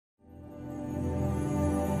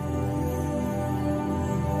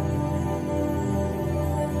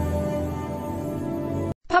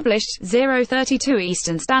Published 0:32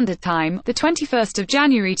 Eastern Standard Time, the 21st of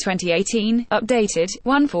January 2018. Updated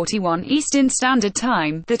 1:41 Eastern Standard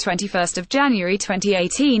Time, the 21st of January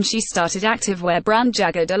 2018. She started activewear brand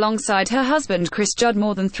Bec Judd alongside her husband Bec Judd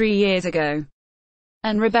more than 3 years ago.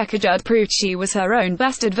 And Rebecca Judd proved she was her own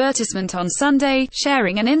best advertisement on Sunday,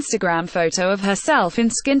 sharing an Instagram photo of herself in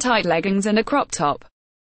skin-tight leggings and a crop top.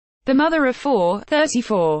 The mother of four,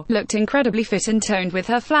 34, looked incredibly fit and toned with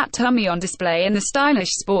her flat tummy on display in the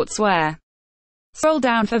stylish sportswear. Scroll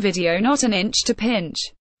down for video. Not an inch to pinch.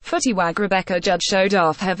 Footy wag Rebecca Judd showed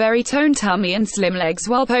off her very toned tummy and slim legs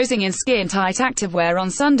while posing in skin-tight activewear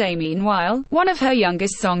on Sunday. Meanwhile, one of her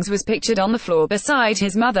youngest songs was pictured on the floor beside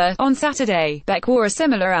his mother. On Saturday, Bec wore a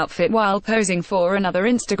similar outfit while posing for another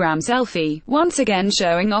Instagram selfie, once again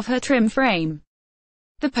showing off her trim frame.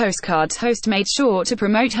 The Postcards host made sure to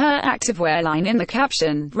promote her activewear line in the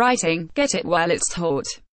caption, writing, "Get it while it's hot."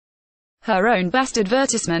 Her own best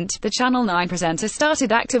advertisement, the Channel 9 presenter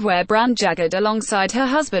started activewear brand Bec Judd alongside her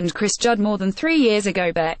husband Bec Judd more than 3 years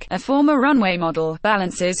ago. Bec, a former runway model,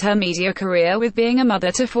 balances her media career with being a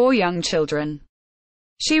mother to 4 young children.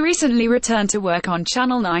 She recently returned to work on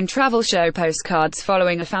Channel 9 travel show Postcards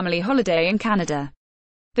following a family holiday in Canada.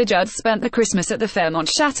 The Judds spent the Christmas at the Fairmont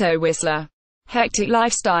Chateau Whistler. Hectic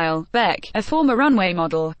lifestyle. Bec, a former runway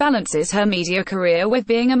model, balances her media career with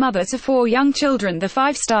being a mother to 4 young children. The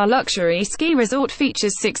 5-star luxury ski resort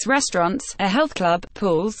features 6 restaurants, a health club,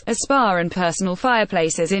 pools, a spa and personal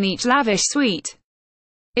fireplaces in each lavish suite.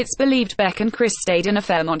 It's believed Bec and Bec stayed in a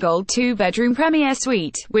Fairmont Gold 2-bedroom premier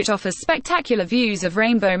suite, which offers spectacular views of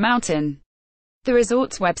Rainbow Mountain. The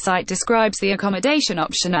resort's website describes the accommodation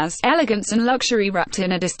option as elegance and luxury wrapped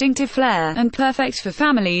in a distinctive flair, and perfect for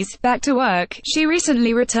families. Back to work. She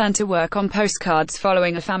recently returned to work on Postcards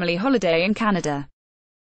following a family holiday in Canada.